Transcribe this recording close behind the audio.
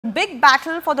big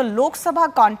battle for the Lok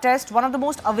Sabha contest, one of the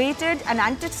most awaited and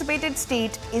anticipated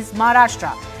state is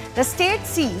Maharashtra. The state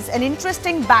sees an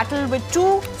interesting battle with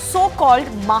two so-called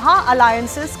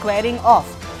Maha-alliances squaring off.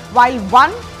 While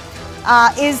one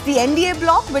is the NDA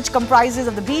bloc, which comprises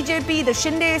of the BJP, the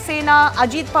Shiv Sena,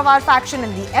 Ajit Pawar faction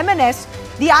and the MNS.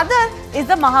 The other is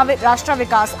the Maharashtra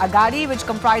Vikas Aghadi, which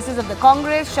comprises of the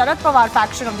Congress, Sharad Pawar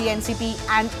faction of the NCP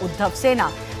and Uddhav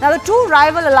Sena. Now, the two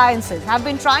rival alliances have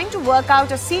been trying to work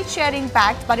out a seat-sharing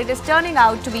pact, but it is turning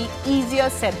out to be easier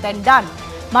said than done.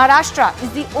 Maharashtra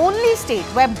is the only state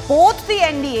where both the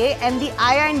NDA and the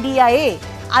INDIA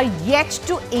are yet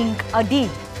to ink a deal.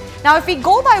 Now, if we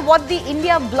go by what the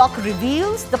India bloc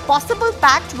reveals, the possible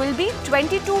pact will be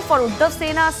 22 for Uddhav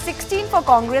Sena, 16 for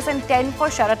Congress and 10 for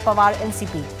Sharad Pawar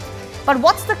NCP. But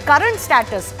what's the current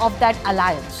status of that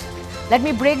alliance? Let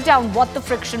me break down what the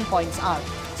friction points are.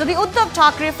 So, the Uddhav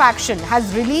Thackeray faction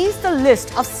has released the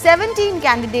list of 17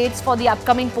 candidates for the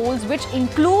upcoming polls, which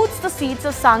includes the seats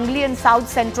of Sangli and South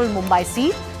Central Mumbai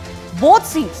seat. Both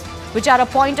seats, which are a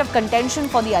point of contention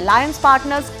for the alliance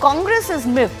partners, Congress is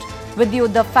miffed with the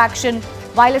Uddhav faction,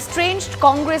 while estranged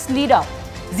Congress leader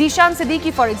Zishan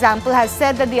Siddiqui, for example, has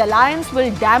said that the alliance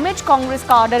will damage Congress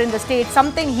cadre in the state,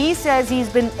 something he says he's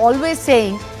been always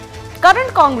saying.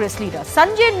 Current Congress leader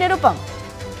Sanjay Nirupam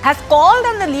has called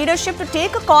on the leadership to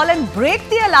take a call and break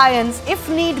the alliance if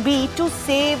need be to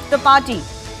save the party.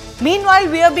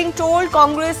 Meanwhile, we are being told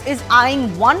Congress is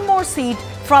eyeing one more seat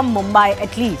from Mumbai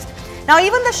at least. Now,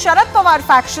 even the Sharad Pawar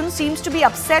faction seems to be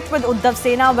upset with Uddhav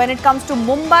Sena when it comes to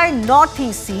Mumbai North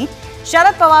East seat.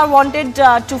 Sharad Pawar wanted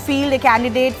to field a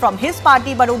candidate from his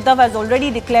party, but Uddhav has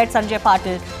already declared Sanjay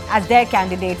Patil as their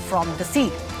candidate from the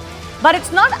seat. But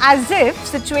it's not as if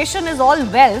situation is all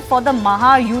well for the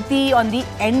Maha Yuti on the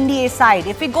NDA side.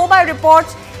 If we go by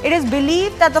reports, it is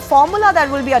believed that the formula that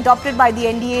will be adopted by the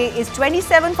NDA is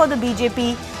 27 for the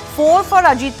BJP, 4 for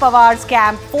Ajit Pawar's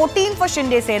camp, 14 for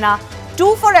Shiv Sena,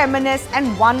 2 for MNS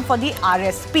and 1 for the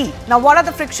RSP. Now, what are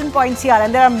the friction points here?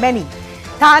 And there are many.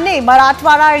 Thane,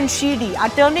 Marathwada and Khichdi are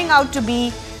turning out to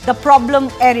be the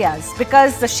problem areas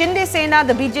because the Shiv Sena,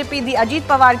 the BJP, the Ajit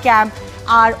Pawar camp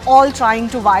are all trying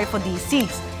to vie for these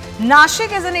seats.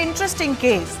 Nashik is an interesting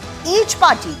case. Each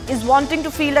party is wanting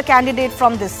to field a candidate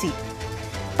from this seat.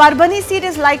 Parbhani seat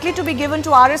is likely to be given to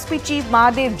RSP chief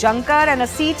Mahadev Jankar, and a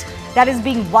seat that is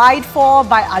being vied for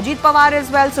by Ajit Pawar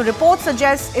as well. So reports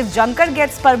suggest if Jankar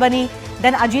gets Parbhani,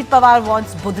 then Ajit Pawar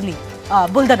wants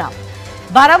Buldana.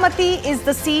 Baramati is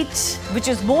the seat which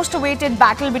is most awaited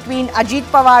battle between Ajit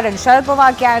Pawar and Sharad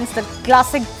Pawar camps, the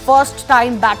classic first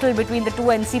time battle between the two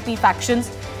NCP factions.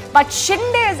 But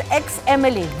Shinde's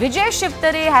ex-MLA Vijay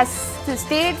Shivtare has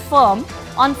stayed firm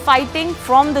on fighting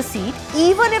from the seat,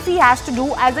 even if he has to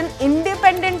do as an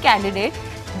independent candidate.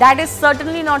 That is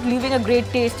certainly not leaving a great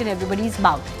taste in everybody's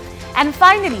mouth. And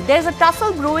finally, there's a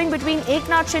tussle brewing between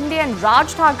Eknath Shinde and Raj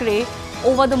Thackeray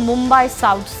over the Mumbai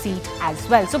South seat as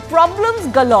well. So problems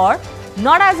galore,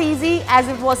 not as easy as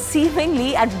it was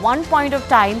seemingly at one point of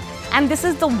time. And this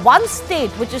is the one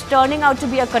state which is turning out to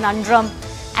be a conundrum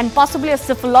and possibly a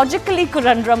psychologically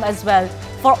conundrum as well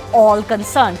for all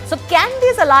concerned. So can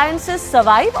these alliances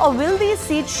survive, or will these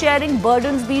seat sharing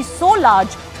burdens be so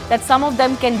large that some of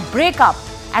them can break up,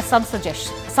 as some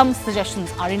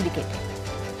suggestions are indicating?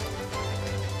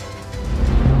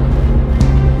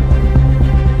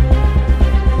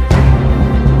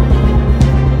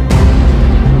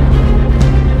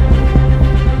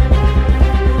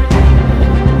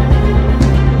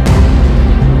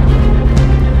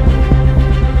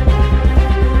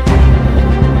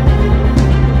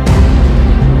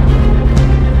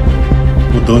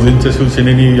 उद्धवजींच्या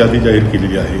शिवसेनेने यादी जाहीर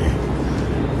केलेली आहे.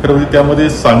 खरं म्हणजे त्यामध्ये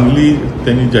सांगली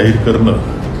त्यांनी जाहीर करणं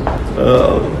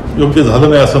योग्य झालं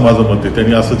नाही असं माझं मत आहे.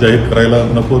 त्यांनी असं जाहीर करायला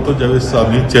नको होतं ज्यावेळेस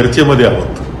आम्ही चर्चेमध्ये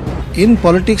आहोत. In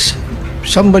politics,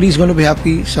 somebody is going to be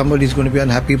happy, somebody is going to be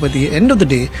unhappy, but at the end of the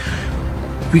day,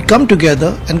 we come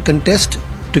together and contest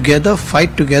together,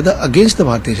 fight together against the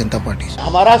Bharatiya Janata Party.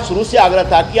 हमारा शुरू से आग्रह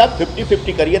था कि आप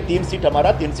 50-50 करिए, 3 seat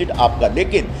हमारा 3 seat आपका,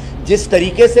 लेकिन जिस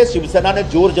तरीके से शिवसेना ने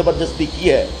जोर जबरदस्ती की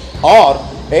है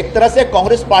और एक तरह से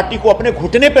कांग्रेस पार्टी को अपने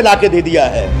घुटने पे लाके दे दिया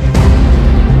है.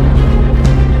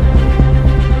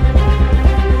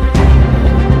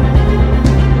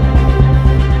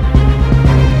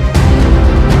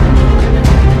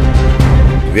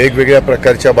 वेगवेगळ्या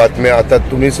प्रकारच्या बातम्या आता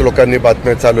तुम्हीच लोकांनी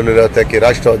बातम्या चालवलेल्या होत्या की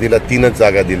राष्ट्रवादीला 3च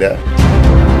जागा दिल्या.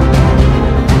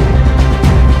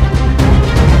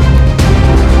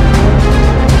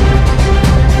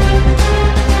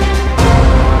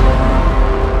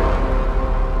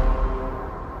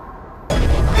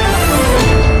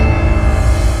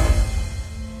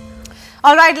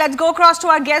 All right. right, let's go across to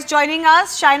our guest joining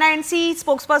us, China NC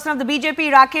spokesperson of the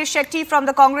BJP, Rakesh Shetty from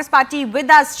the Congress party with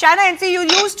us. China NC, you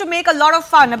used to make a lot of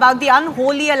fun about the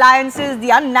unholy alliances, the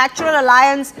unnatural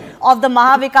alliance of the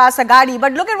Mahavikas Aghadi.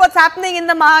 But look at what's happening in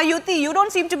the Mahayuti. You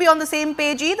don't seem to be on the same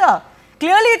page either.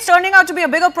 Clearly, it's turning out to be a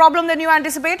bigger problem than you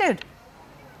anticipated.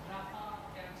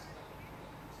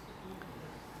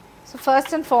 So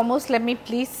first and foremost, let me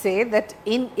please say that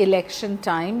in election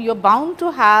time, you're bound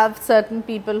to have certain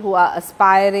people who are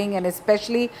aspiring, and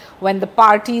especially when the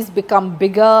parties become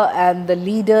bigger and the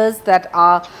leaders that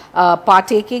are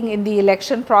partaking in the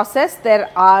election process,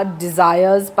 there are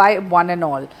desires by one and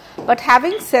all. But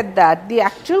having said that, the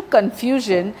actual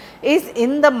confusion is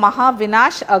in the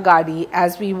Mahavinash Aghadi,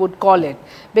 as we would call it,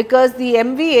 because the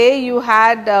MVA, you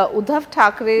had Uddhav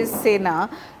Thackeray's Sena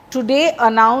today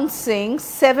announcing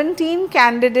 17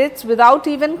 candidates without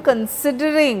even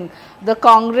considering the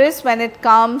Congress when it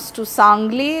comes to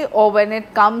Sangli or when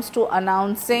it comes to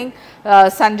announcing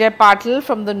Sanjay Patil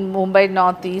from the Mumbai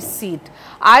North West seat.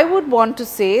 I would want to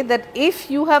say that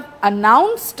if you have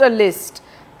announced a list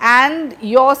and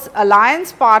your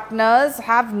alliance partners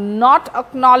have not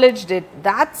acknowledged it,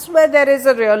 that's where there is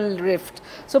a real rift.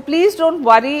 So please don't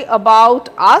worry about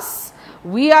us.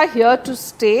 We are here to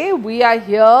stay. We are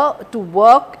here to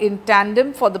work in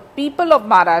tandem for the people of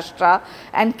Maharashtra,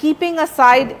 and keeping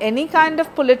aside any kind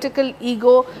of political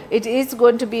ego, it is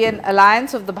going to be an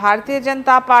alliance of the Bharatiya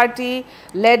Janata Party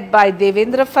led by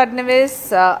Devendra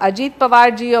Fadnavis, Ajit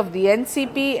Pawar ji of the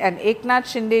NCP and Eknath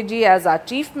Shinde ji as our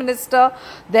Chief Minister.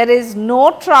 There is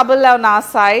no trouble on our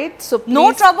side. So please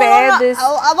no trouble spare this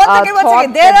one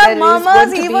second. There are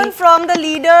murmurs even from the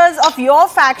leaders of your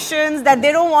factions that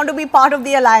they don't want to be part of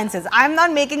the alliances. I am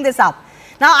not making this up.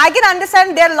 Now, I can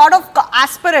understand there are a lot of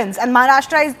aspirants, and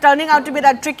Maharashtra is turning out to be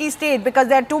that tricky state because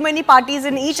there are too many parties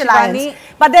in each alliance.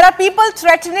 But there are people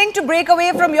threatening to break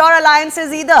away from your alliances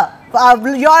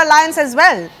your alliance as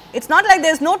well. It's not like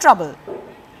there's no trouble.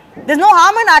 There's no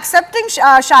harm in accepting,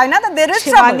 Shaina, that there is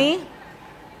trouble.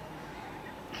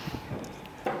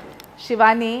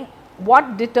 Shivani,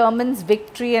 what determines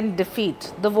victory and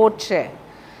defeat? The vote share.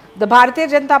 The Bharatiya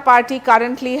Janata Party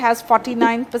currently has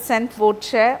 49% vote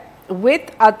share. With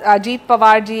Ajit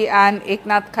Pawar ji and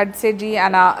Eknath Khadse ji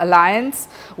and our alliance,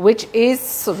 which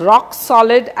is rock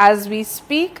solid as we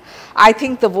speak, I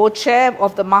think the vote share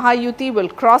of the Mahayuti will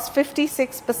cross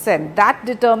 56%. That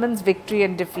determines victory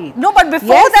and defeat. No, but before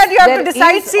that you have to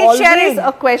decide seat sharing. There is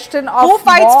a question of who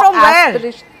fights from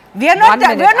where. We are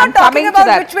not talking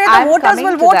about which way the voters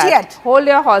will vote yet. Hold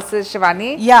your horses,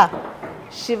 Shivani. Yeah.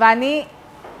 Shivani,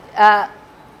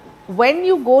 when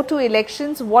you go to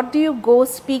elections, what do you go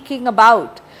speaking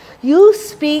about? You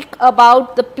speak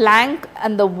about the plank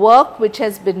and the work which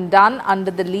has been done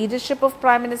under the leadership of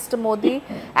Prime Minister Modi.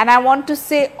 And I want to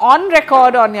say on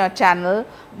record on your channel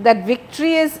that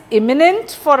victory is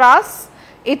imminent for us.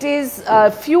 It is a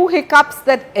few hiccups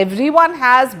that everyone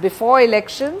has before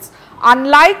elections.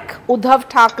 Unlike Uddhav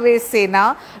Thackeray's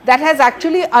Sena, that has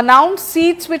actually announced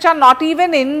seats which are not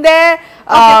even in their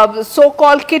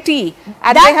so-called kitty,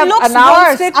 and that they have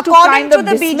announced it to kind of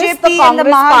the dismiss BJP the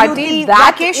Congress party.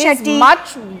 That Rakesh is Shetty,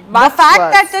 much the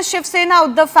fact that the Shiv Sena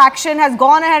Uddhav faction has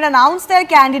gone ahead and announced their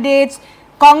candidates,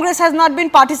 Congress has not been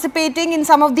participating in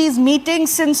some of these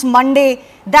meetings since Monday,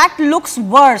 that looks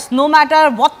worse, no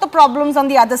matter what the problems on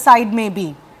the other side may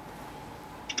be.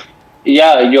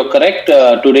 Yeah, you're correct.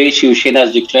 Today, Shiv Sena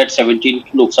has declared 17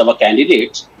 Lok Sabha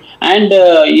candidates. And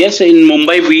yes, in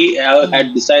Mumbai, we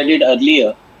had decided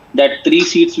earlier that 3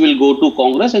 seats will go to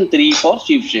Congress and 3 for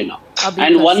Shiv Sena.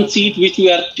 And 1 seat which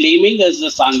we are claiming as the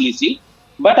Sangli seat.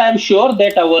 But I am sure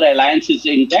that our alliance is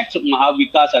intact,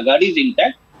 Mahavikas Aghadi is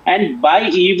intact. And by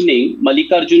evening,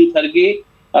 Mallikarjun Kharge,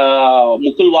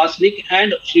 Mukul Wasnik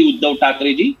and Shri Uddhav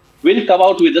Thackeray ji will come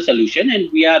out with a solution,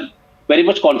 and we are very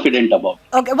much confident about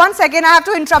it. Okay, 1 second, I have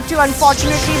to interrupt you.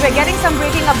 Unfortunately, we're getting some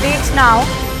breaking updates now.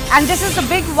 And this is the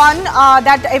big one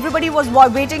that everybody was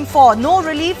waiting for. No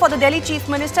relief for the Delhi Chief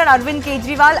Minister Arvind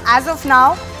Kejriwal as of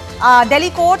now. Delhi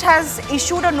court has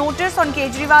issued a notice on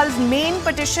Kejriwal's main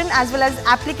petition as well as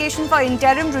application for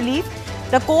interim relief.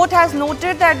 The court has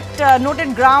noted that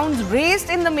noted grounds raised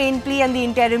in the main plea and the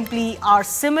interim plea are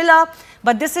similar.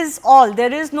 But this is all.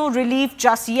 There is no relief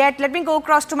just yet. Let me go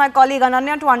across to my colleague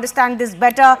Ananya to understand this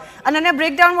better. Ananya,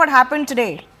 break down what happened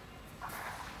today.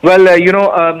 Well,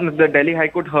 the Delhi High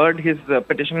Court heard his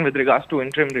petition with regards to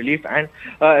interim relief, and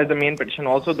as the main petition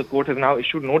also, the court has now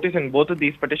issued notice in both of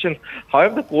these petitions.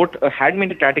 However, the court had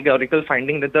made a categorical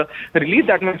finding that the relief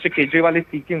that Mr. Kejriwal is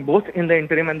seeking, both in the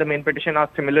interim and the main petition, are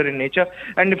similar in nature.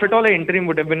 And if at all an interim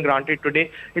would have been granted today,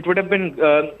 it would have been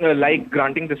like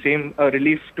granting the same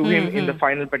relief to him in the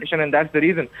final petition. And that's the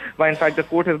reason why, in fact, the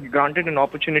court has granted an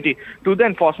opportunity to the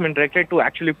Enforcement Directorate to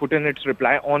actually put in its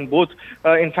reply on both,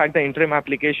 in fact, the interim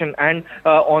application and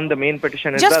on the main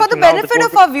petition as well. Just for the benefit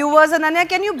of our viewers, Ananya,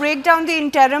 can you break down the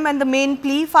interim and the main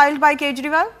plea filed by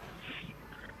Kejriwal?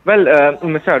 Well,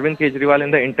 Mr. Arvind Kejriwal in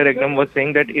the interregnum was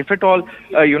saying that if at all,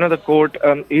 the court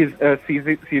is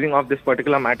seizing off this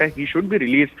particular matter, he should be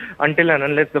released until and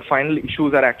unless the final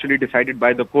issues are actually decided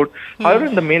by the court. However,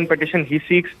 in the main petition, he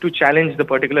seeks to challenge the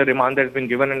particular remand that has been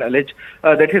given and allege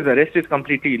that his arrest is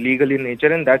completely illegal in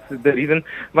nature, and that's the reason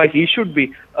why he should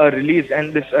be released,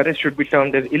 and this arrest should be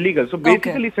termed as illegal. So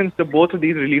basically, since both of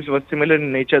these reliefs were similar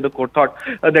in nature, the court thought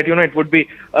that, it would be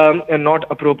not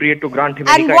appropriate to grant him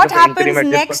any kind of interim at this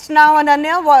point. Next now,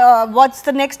 Ananya, what's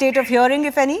the next date of hearing,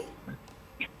 if any?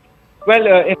 Well,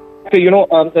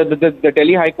 the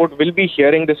Delhi High Court will be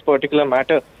hearing this particular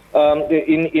matter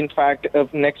in fact,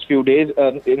 next few days.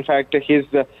 In fact, his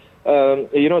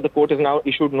the court has now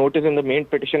issued notice in the main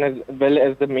petition as well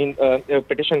as the main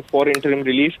petition for interim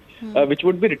relief, which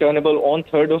would be returnable on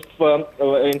 3rd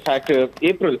of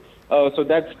April. So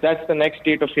that's the next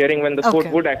date of hearing when the court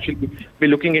would actually be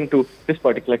looking into this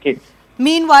particular case.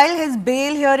 Meanwhile, his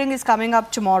bail hearing is coming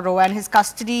up tomorrow and his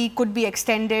custody could be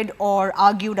extended or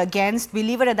argued against. We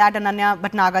leave it at that, Ananya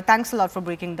Bhatnagar. Thanks a lot for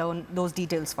breaking down those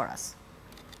details for us.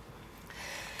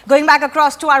 Going back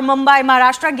across to our Mumbai,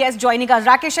 Maharashtra guest joining us.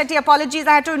 Rakesh Shetty, apologies,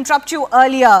 I had to interrupt you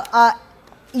earlier.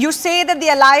 You say that the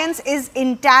alliance is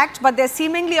intact, but there's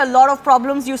seemingly a lot of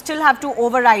problems you still have to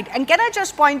override. And can I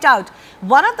just point out,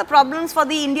 one of the problems for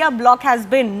the India bloc has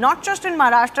been, not just in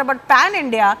Maharashtra, but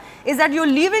pan-India, is that you're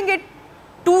leaving it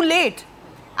too late.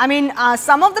 I mean,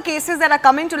 some of the cases that are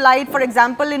coming to light, for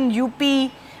example, in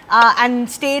UP and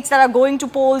states that are going to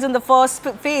polls in the first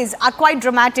phase are quite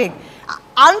dramatic.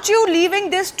 Aren't you leaving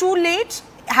this too late?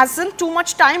 Hasn't too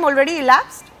much time already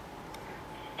elapsed?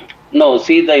 No,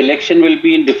 see, the election will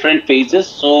be in different phases.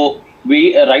 So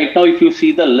we right now, if you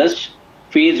see the list,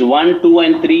 phase 1, 2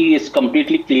 and 3 is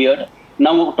completely cleared.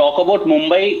 Now talk about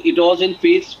Mumbai, it was in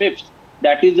phase 5th.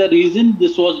 That is the reason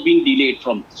this was being delayed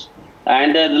from this.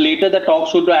 And later the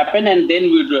talks would happen and then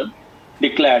we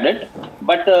declared it.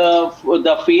 But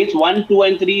the phase 1, 2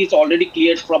 and 3 is already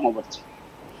cleared from our side.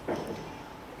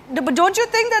 But don't you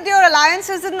think that your alliance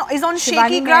is on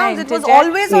shaky grounds? It was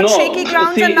always on shaky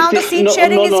grounds, and now the seat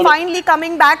sharing is finally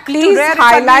coming back. Please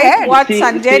highlight what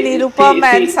Sanjay Nirupam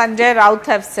and Sanjay Raut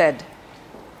have said.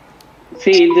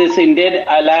 See, this Indian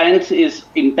alliance is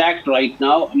intact right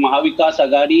now. Mahavikas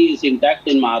Aghadi is intact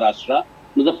in Maharashtra.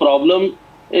 The problem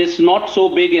is not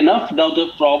so big enough. Now the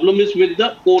problem is with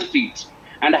the 4 seats.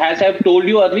 And as I have told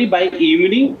you earlier, by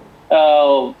evening,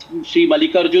 Shri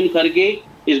Mallikarjun Kharge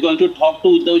is going to talk to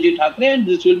Uddhav Thackeray and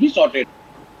this will be sorted.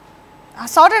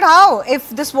 Sorted how? If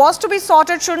this was to be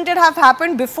sorted, shouldn't it have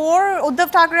happened before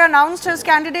Uddhav Thackeray announced his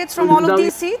candidates from all of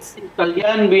these seats?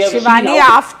 Shivani,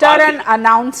 after an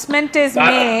announcement is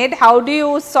made, how do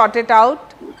you sort it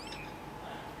out?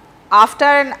 After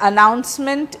an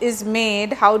announcement is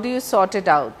made, how do you sort it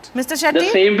out? Mr.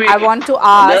 Shetty? I want to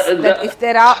ask that if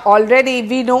there are already,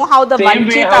 we know how the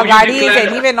Vanchit Aghadi is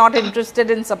anyway not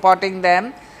interested in supporting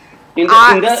them.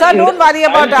 Sir, don't worry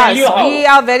about us. We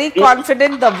are very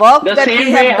confident the work that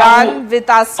we have done with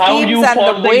our schemes and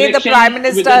the way the Prime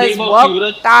Minister has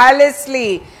worked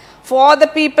tirelessly for the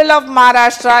people of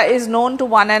Maharashtra is known to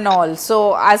one and all.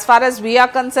 So, as far as we are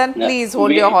concerned, please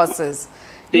hold your horses.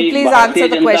 Please answer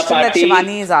the question that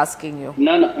Shivani is asking you.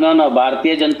 No.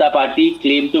 Bharatiya Janata Party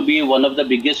claimed to be one of the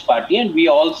biggest party, and we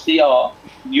all see your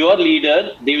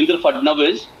leader, Devendra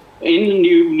Fadnavis, in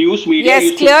news media.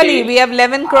 Yes, clearly, we have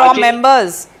 11 crore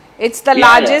members. It's the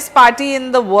largest party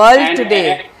in the world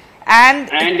today. And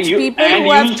it's people who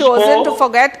have chosen to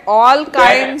forget all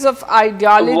kinds of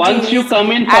ideologies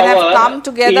and have come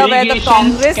together where the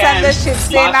Congress and the Shiv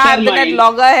Sena have been at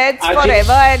loggerheads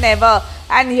forever and ever.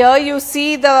 And here you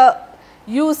see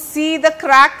the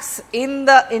cracks in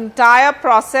the entire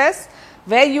process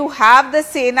where you have the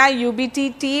Sena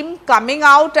UBT team coming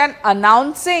out and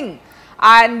announcing.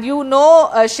 And you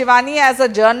know, Shivani, as a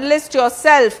journalist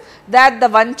yourself, that the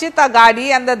Vanchit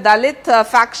Aghadi and the Dalit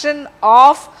faction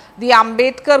of The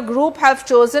Ambedkar group have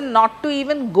chosen not to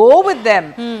even go with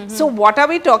them. So what are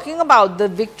we talking about? The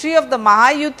victory of the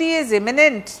Mahayuti is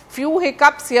imminent. Few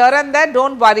hiccups here and there,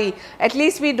 don't worry. At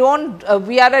least we don't,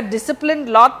 we are a disciplined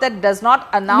lot that does not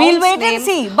announce. We'll wait and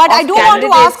see. But I do want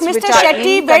to ask Mr.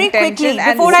 Shetty very quickly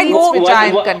before I go.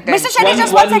 Mr. Shetty,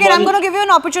 just once again, I'm going to give you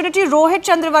an opportunity. Rohit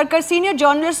Chandravarkar, senior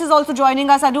journalist, is also joining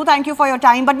us. I do thank you for your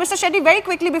time. But Mr. Shetty, very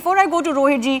quickly before I go to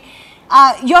Rohit ji,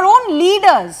 your own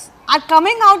leaders are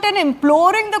coming out and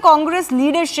imploring the Congress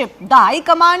leadership, the High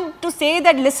Command, to say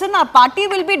that, listen, our party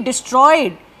will be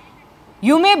destroyed.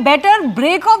 You may better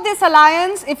break off this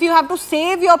alliance if you have to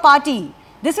save your party.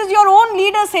 This is your own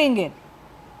leader saying it.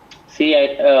 See,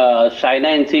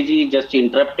 Shaina NCG just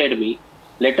interrupted me.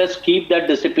 Let us keep that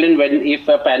discipline. When if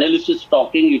a panelist is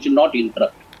talking, you should not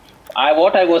interrupt.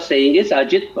 What I was saying is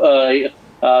Devendra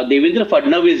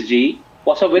Fadnavis ji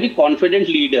was a very confident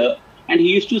leader, and he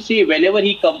used to say whenever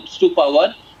he comes to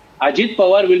power, Ajit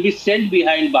Pawar will be sent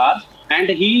behind bars, and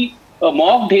he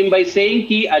mocked him by saying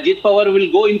ki Ajit Pawar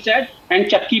will go inside and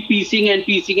chakki piecing and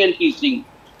piecing and piecing.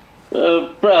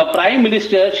 Prime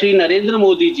Minister Shri Narendra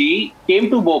Modi ji came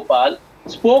to Bhopal,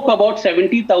 spoke about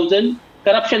 70,000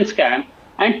 corruption scam,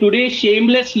 and today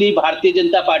shamelessly Bharatiya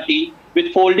Janata Party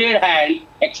with folded hand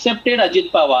accepted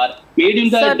Ajit Pawar, made him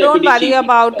the Sir, don't worry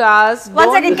about us.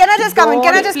 One second, can I just come in?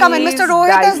 Can I just come in? Mr.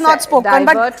 Rohit has not spoken,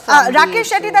 but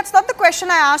Rakesh Shetty, that's not the question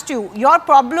I asked you. Your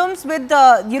problems with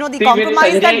the, the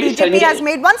compromise that BJP has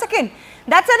made. One second.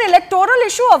 That's an electoral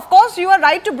issue. Of course, you are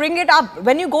right to bring it up.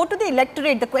 When you go to the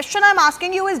electorate, the question I'm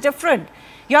asking you is different.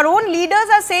 Your own leaders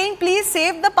are saying, please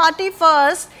save the party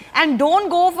first and don't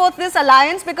go for this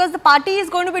alliance because the party is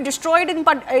going to be destroyed in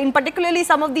particularly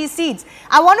some of these seats.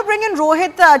 I want to bring in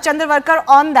Rohit Chandravarkar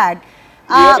on that.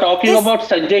 You are talking about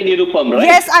Sanjay Nirupam, right?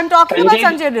 Yes, I'm talking about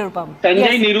Sanjay Nirupam.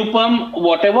 Sanjay Nirupam,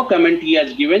 whatever comment he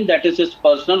has given, that is his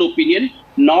personal opinion,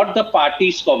 not the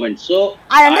party's comment. So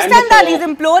I understand that he's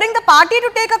imploring the party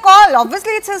to take a call.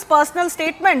 Obviously, it's his personal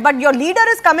statement, but your leader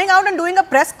is coming out and doing a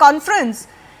press conference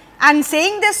and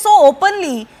saying this so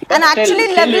openly and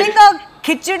actually leveling a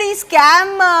Khichdi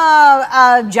scam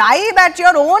jibe at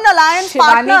your own alliance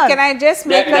partner. Can I just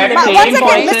make a once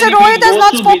again, Mr. Rohit has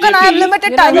not spoken. I have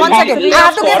limited time. Once again, I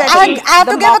have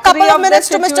to give a couple of minutes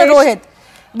to Mr. Rohit.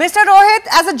 Mr. Rohit,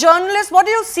 as a journalist, what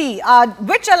do you see?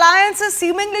 Which alliance is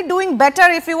seemingly doing better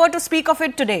if you were to speak of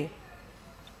it today?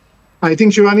 I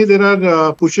think, Shivani, there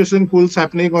are pushes and pulls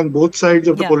happening on both sides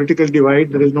of the political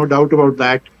divide. There is no doubt about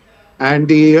that. And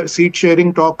the seat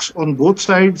sharing talks on both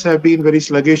sides have been very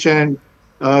sluggish and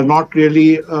not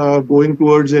really going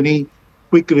towards any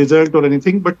quick result or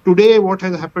anything. But today, what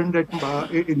has happened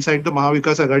inside the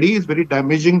Mahavikas Aghadi is very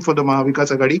damaging for the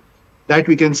Mahavikas Aghadi. That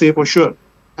we can say for sure.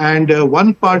 And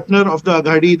one partner of the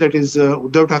Aghadi, that is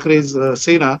Uddhav Thackeray's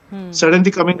Sena,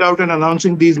 suddenly coming out and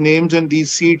announcing these names and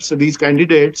these seats, these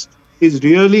candidates, is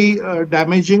really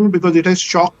damaging because it has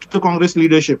shocked the Congress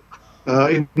leadership.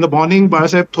 In the morning,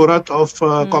 Balasaheb Thackeray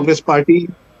of Congress party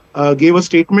gave a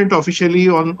statement officially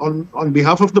on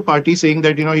behalf of the party saying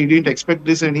that he didn't expect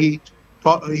this and he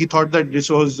thought that this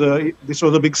was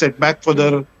a big setback for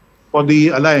the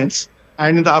alliance.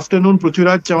 And in the afternoon,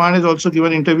 Prithviraj Chavan has also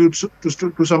given interviews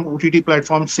to some OTT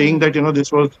platforms saying that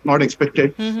this was not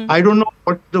expected. I don't know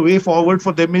what the way forward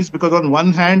for them is, because on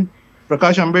one hand,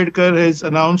 Prakash Ambedkar has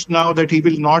announced now that he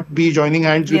will not be joining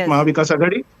hands with Mahavikas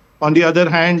Aghadi. On the other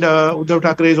hand, Uddhav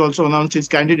Thackeray has also announced his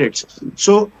candidates.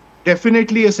 So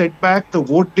definitely a setback. The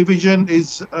vote division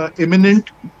is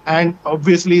imminent, and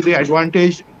obviously the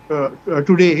advantage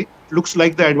today looks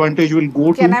like the advantage will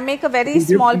go to. Can I make a very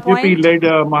small point? BJP-led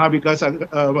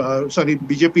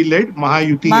BJP-led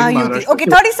Mahayuti in Maharashtra. Okay,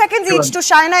 30 seconds each to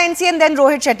Shaina NC and then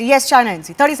Rohit Shetty. Yes, Shaina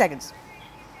NC, 30 seconds.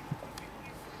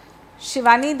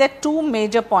 Shivani, there are two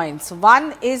major points.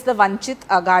 One is the Vanchit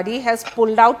Aghadi has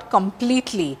pulled out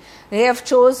completely. They have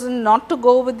chosen not to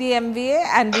go with the MVA,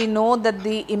 and we know that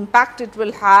the impact it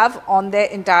will have on their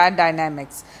entire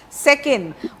dynamics.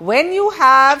 Second, when you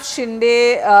have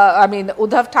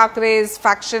Uddhav Thackeray's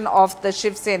faction of the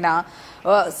Shiv Sena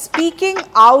speaking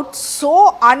out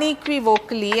so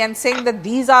unequivocally and saying that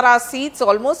these are our seats,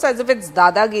 almost as if it's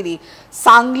Dadagiri.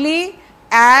 Sangli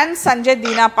and Sanjay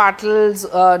Dina Patil's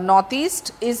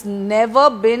Northeast is never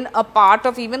been a part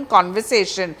of even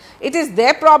conversation. It is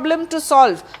their problem to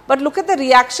solve. But look at the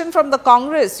reaction from the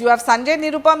Congress. You have Sanjay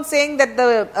Nirupam saying that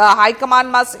the High Command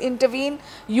must intervene.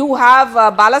 You have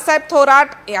Balasaheb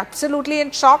Thackeray absolutely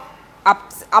in shock,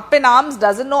 up in arms,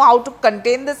 doesn't know how to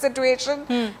contain the situation.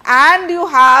 And you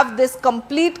have this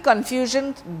complete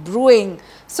confusion brewing.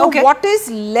 So what is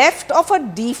left of a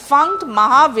defunct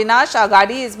Mahavinash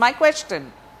Aghadi is my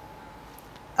question.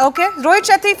 Okay. Rohit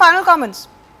Shetty, final comments.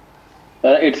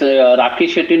 It's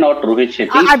Rakesh Shetty, not Rohit Shetty.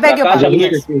 I beg your pardon.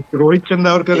 Yes. Rohit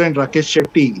Chandavarkar and Rakesh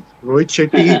Shetty. Rohit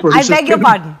Shetty. I beg your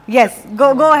pardon. Yes.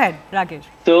 Go ahead, Rakesh.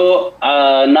 So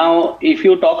now, if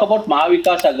you talk about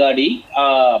Mahavikas Aghadi,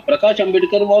 Prakash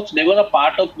Ambedkar was never a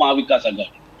part of Mahavikas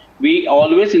Aghadi. We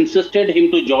always insisted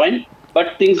him to join,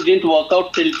 but things didn't work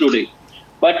out till today.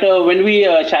 But when we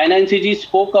China NCG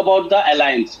spoke about the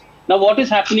alliance, now what is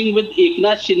happening with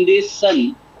Eknath Shinde's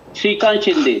son, Shrikant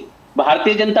Shinde?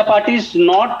 Bharatiya Janata Party is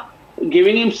not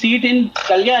giving him seat in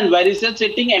Kalyan, where he is a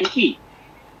sitting MP.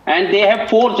 And they have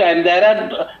forged, and there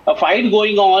are a fight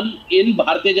going on in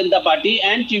Bharatiya Janata Party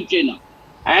and Shiv Sena.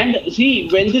 And see,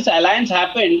 when this alliance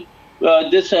happened,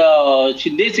 this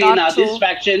Shinde Sena, this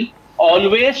faction,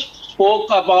 always spoke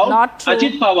about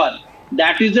Ajit Pawar.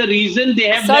 That is the reason they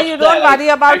have left. So you don't worry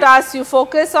about us. You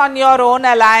focus on your own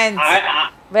alliance.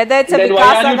 Whether it's a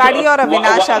Vikas Aghadi or a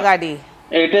Vinash Aghadi.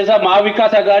 It is a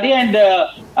Mahavikas Aghadi and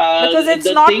because it's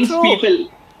the not things true. People.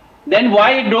 Then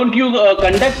why don't you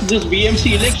conduct this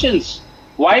BMC elections?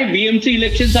 Why BMC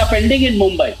elections are pending in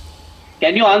Mumbai?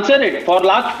 Can you answer it? For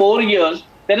last 4 years,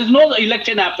 there is no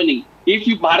election happening. If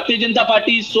Bharatiya Janata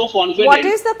Party is so confident, what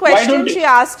is the question she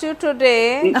asked you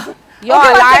today? Your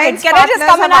okay, alliance can I just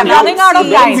come in? I'm running out of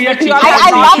time. I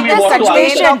love this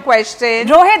situation.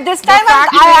 Rohit, this time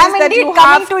I am indeed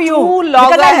coming to you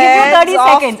because I'll give you 30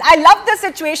 seconds. I love this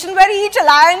situation where each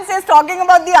alliance is talking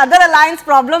about the other alliance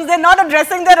problems. They're not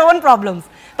addressing their own problems.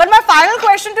 But my final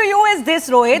question to you is this,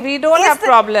 Rohit. We don't have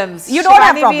problems. You don't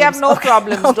have problems. We have no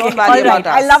problems. Okay. Don't worry about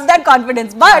us. I love that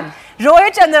confidence. But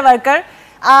Rohit Chandavarkar,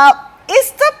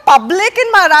 is the public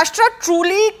in Maharashtra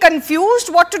truly confused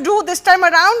what to do this time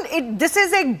around? This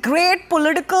is a great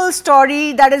political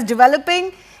story that is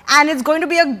developing, and it's going to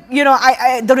be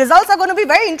the results are going to be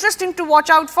very interesting to watch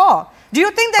out for. Do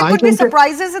you think there could be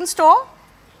surprises in store?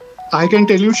 I can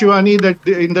tell you, Shivani, that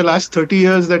in the last 30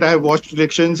 years that I have watched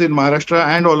elections in Maharashtra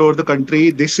and all over the country,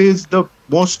 this is the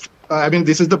most,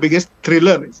 this is the biggest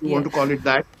thriller, if you want to call it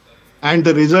that. And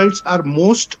the results are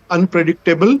most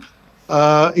unpredictable.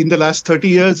 In the last 30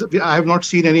 years, I have not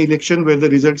seen any election where the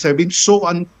results have been so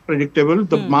unpredictable.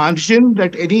 The margin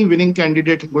that any winning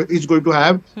candidate is going to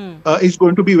have is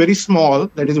going to be very small.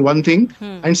 That is one thing.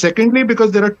 And secondly,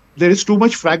 because there is too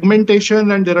much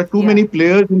fragmentation and there are too many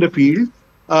players in the field,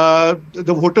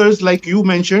 the voters, like you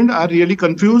mentioned, are really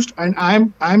confused. And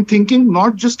I'm thinking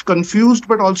not just confused,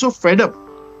 but also fed up.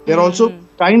 They're also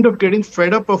kind of getting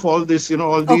fed up of all this,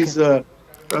 all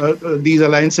these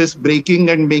alliances breaking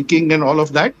and making and all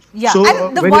of that. Yeah, so,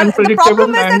 and the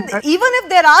problem is that even if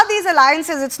there are these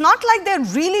alliances, it's not like they're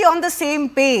really on the same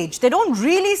page. They don't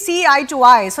really see eye to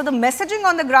eye. So the messaging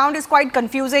on the ground is quite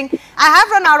confusing. I have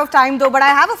run out of time though, but I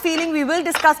have a feeling we will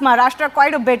discuss Maharashtra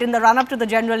quite a bit in the run-up to the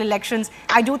general elections.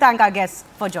 I do thank our guests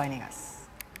for joining us.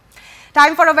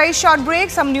 Time for a very short break.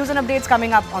 Some news and updates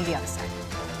coming up on the other side.